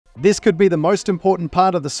This could be the most important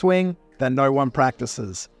part of the swing that no one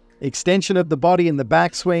practices. Extension of the body in the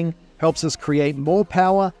backswing helps us create more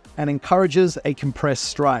power and encourages a compressed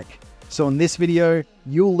strike. So in this video,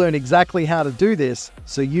 you'll learn exactly how to do this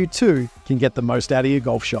so you too can get the most out of your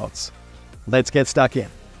golf shots. Let's get stuck in.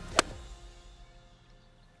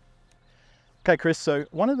 Okay, Chris, so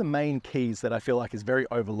one of the main keys that I feel like is very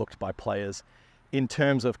overlooked by players in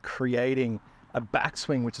terms of creating a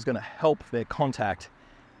backswing which is going to help their contact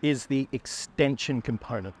is the extension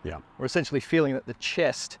component. Yeah. Or essentially feeling that the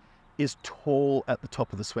chest is tall at the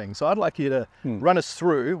top of the swing. So I'd like you to run us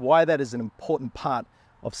through why that is an important part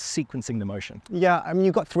of sequencing the motion. Yeah, I mean,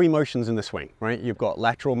 you've got three motions in the swing, right? You've got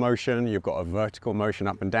lateral motion, you've got a vertical motion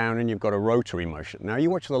up and down, and you've got a rotary motion. Now you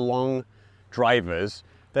watch the long drivers,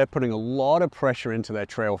 they're putting a lot of pressure into their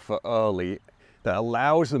trail foot early that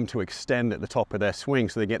allows them to extend at the top of their swing.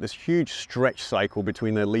 So they get this huge stretch cycle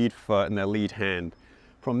between their lead foot and their lead hand.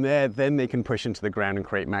 From there, then they can push into the ground and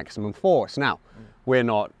create maximum force. Now, we're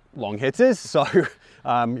not long hitters, so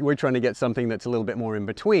we're trying to get something that's a little bit more in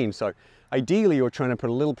between. So ideally, you're trying to put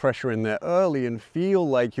a little pressure in there early and feel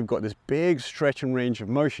like you've got this big stretch and range of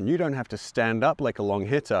motion. You don't have to stand up like a long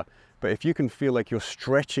hitter, but if you can feel like you're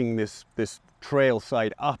stretching this trail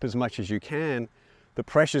side up as much as you can, the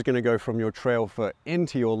pressure is going to go from your trail foot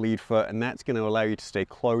into your lead foot, and that's going to allow you to stay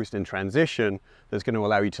closed in transition. That's going to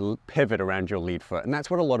allow you to pivot around your lead foot, and that's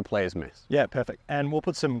what a lot of players miss. Yeah, perfect. And we'll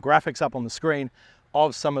put some graphics up on the screen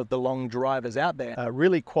of some of the long drivers out there.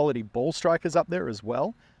 Really quality ball strikers up there as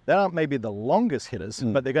well. They aren't maybe the longest hitters,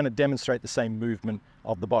 but they're going to demonstrate the same movement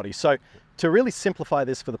of the body. So to really simplify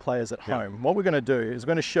this for the players at home, what we're going to do is we're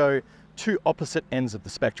going to show two opposite ends of the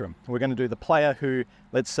spectrum. We're going to do the player who,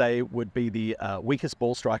 let's say, would be the weakest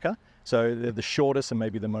ball striker. So they're the shortest and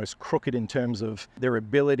maybe the most crooked in terms of their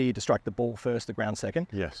ability to strike the ball first, the ground second.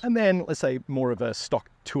 Yes. And then let's say more of a stock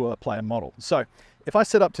tour player model. So if I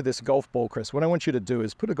set up to this golf ball, Chris, what I want you to do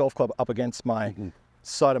is put a golf club up against my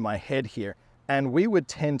side of my head here. And we would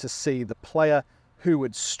tend to see the player who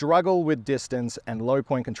would struggle with distance and low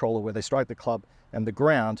point control, where they strike the club and the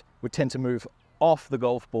ground, would tend to move off the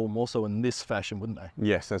golf ball more so in this fashion, wouldn't they?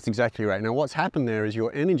 Yes, that's exactly right. Now what's happened there is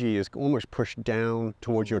your energy is almost pushed down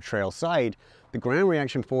towards your trail side. The ground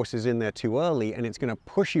reaction force is in there too early, and it's going to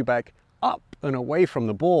push you back up and away from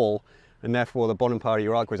the ball, and therefore the bottom part of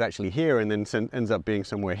your arc was actually here and then ends up being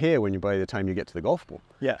somewhere here by the time you get to the golf ball.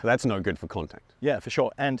 Yeah. So that's no good for contact. Yeah, for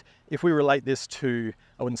sure. And if we relate this to,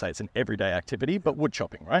 I wouldn't say it's an everyday activity, but wood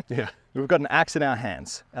chopping, right? Yeah. We've got an axe in our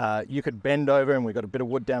hands. You could bend over and we've got a bit of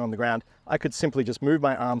wood down on the ground. I could simply just move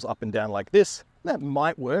my arms up and down like this. That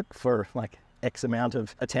might work for like X amount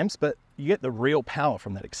of attempts, but you get the real power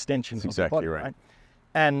from that extension of the body, right?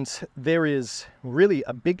 And there is really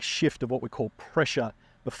a big shift of what we call pressure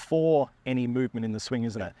before any movement in the swing,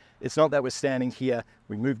 isn't it? It's not that we're standing here,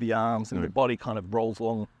 we move the arms and the body kind of rolls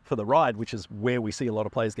along for the ride, which is where we see a lot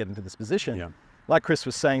of players get into this position. Yeah. Like Chris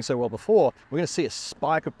was saying so well before, we're going to see a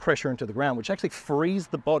spike of pressure into the ground, which actually frees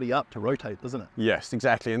the body up to rotate, doesn't it? Yes,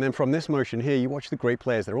 exactly. And then from this motion here, you watch the great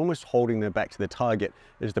players, they're almost holding their back to the target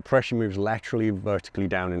as the pressure moves laterally, vertically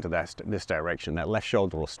down into this direction. That left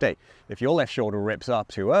shoulder will stay. If your left shoulder rips up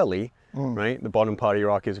too early, right, the bottom part of your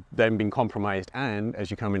arc is then being compromised, and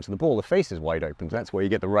as you come into the ball, the face is wide open. So that's where you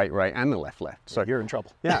get the right, and the left. So you're in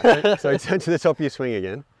trouble. Yeah, so turn to the top of your swing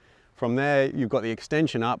again. From there, you've got the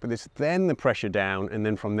extension up, but then the pressure down, and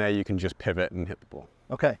then from there you can just pivot and hit the ball.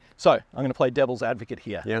 Okay, so I'm going to play devil's advocate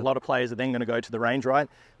here. Yeah. A lot of players are then going to go to the range, right?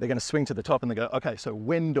 They're going to swing to the top and they go, okay, so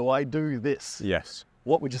when do I do this? Yes.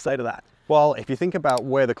 What would you say to that? Well, if you think about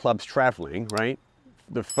where the club's traveling, right?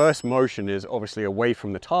 The first motion is obviously away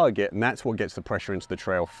from the target, and that's what gets the pressure into the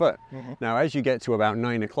trail foot. Now, as you get to about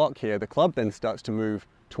 9 o'clock here, the club then starts to move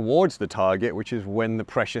towards the target, which is when the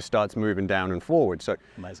pressure starts moving down and forward. So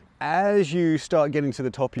amazing. As you start getting to the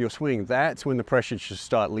top of your swing, that's when the pressure should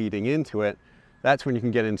start leading into it. That's when you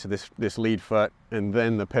can get into this lead foot, and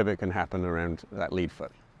then the pivot can happen around that lead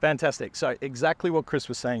foot. Fantastic. So exactly what Chris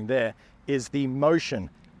was saying there is the motion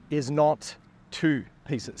is not two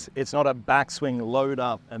pieces. It's not a backswing, load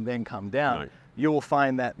up and then come down. No. You will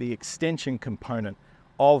find that the extension component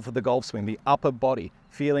of the golf swing, the upper body,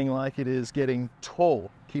 feeling like it is getting tall,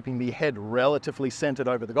 keeping the head relatively centered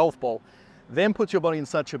over the golf ball, then puts your body in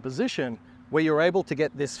such a position where you're able to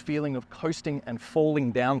get this feeling of coasting and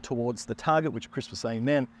falling down towards the target, which Chris was saying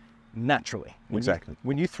then, naturally.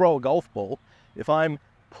 When you throw a golf ball, if I'm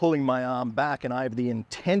pulling my arm back and I have the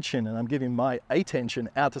intention and I'm giving my attention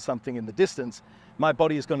out to something in the distance, my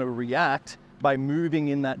body is going to react by moving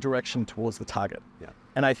in that direction towards the target. Yeah.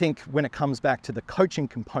 And I think when it comes back to the coaching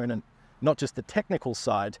component, not just the technical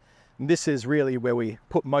side, this is really where we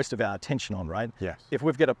put most of our attention on, right? Yes. If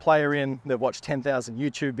we've got a player in, they've watched 10,000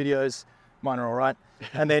 YouTube videos, mine are all right,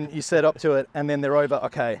 and then you set up to it, and then they're over,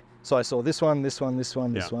 okay, so I saw this one, this one, this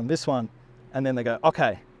one, this one, this one, and then they go,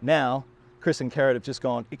 okay, now Chris and Kerrod have just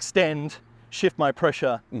gone, extend, shift my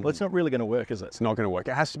pressure. Well, it's not really going to work, is it? It's not going to work.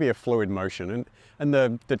 It has to be a fluid motion, and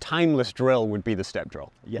the timeless drill would be the step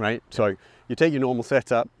drill, right? So you take your normal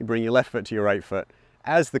setup, you bring your left foot to your right foot.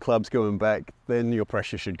 As the club's going back, then your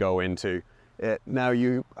pressure should go into it. Now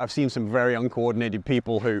I've seen some very uncoordinated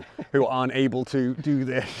people who aren't able to do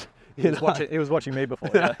this. He was watching me before.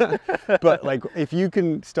 Yeah. But like, if you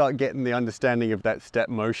can start getting the understanding of that step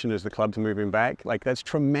motion as the club's moving back, like that's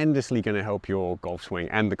tremendously going to help your golf swing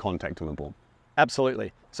and the contact on the ball.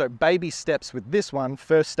 Absolutely. So baby steps with this one.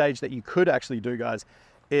 First stage that you could actually do, guys,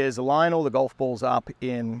 is line all the golf balls up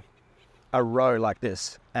in a row like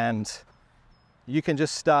this. And you can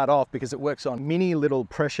just start off, because it works on mini little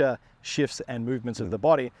pressure shifts and movements of the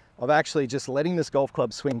body, of actually just letting this golf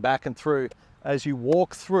club swing back and through as you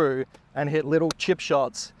walk through and hit little chip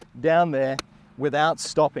shots down there without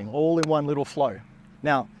stopping, all in one little flow.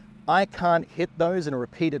 Now, I can't hit those in a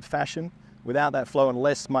repeated fashion without that flow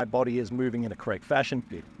unless my body is moving in a correct fashion.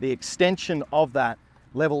 The extension of that,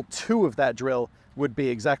 level 2 of that drill, would be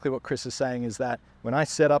exactly what Chris is saying, is that when I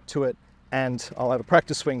set up to it, and I'll have a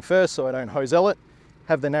practice swing first so I don't hosel it,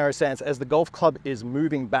 have the narrow stance as the golf club is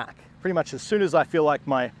moving back. Pretty much as soon as I feel like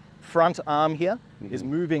my front arm here is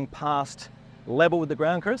moving past level with the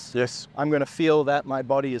ground, Chris, yes, I'm going to feel that my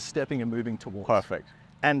body is stepping and moving towards. Perfect.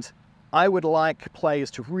 And I would like players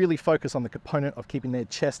to really focus on the component of keeping their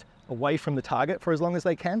chest away from the target for as long as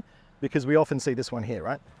they can, because we often see this one here,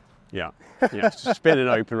 right? Yeah, spin it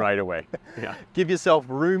open right away. Yeah. Give yourself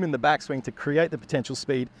room in the backswing to create the potential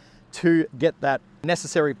speed to get that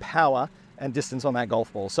necessary power and distance on that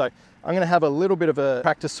golf ball. So I'm going to have a little bit of a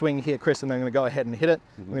practice swing here, Chris, and then I'm going to go ahead and hit it.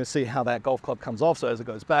 I'm going to see how that golf club comes off. So as it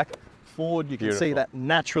goes back, forward, you can see that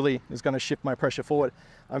naturally is going to shift my pressure forward.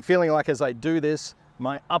 I'm feeling like as I do this,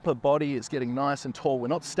 my upper body is getting nice and tall. We're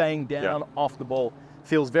not staying down off the ball.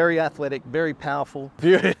 Feels very athletic, very powerful.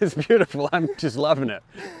 It's beautiful. I'm just loving it.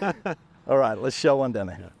 All right, let's show one down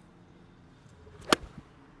there.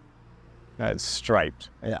 That's striped.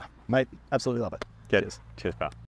 Yeah, mate, absolutely love it. Cheers, pal.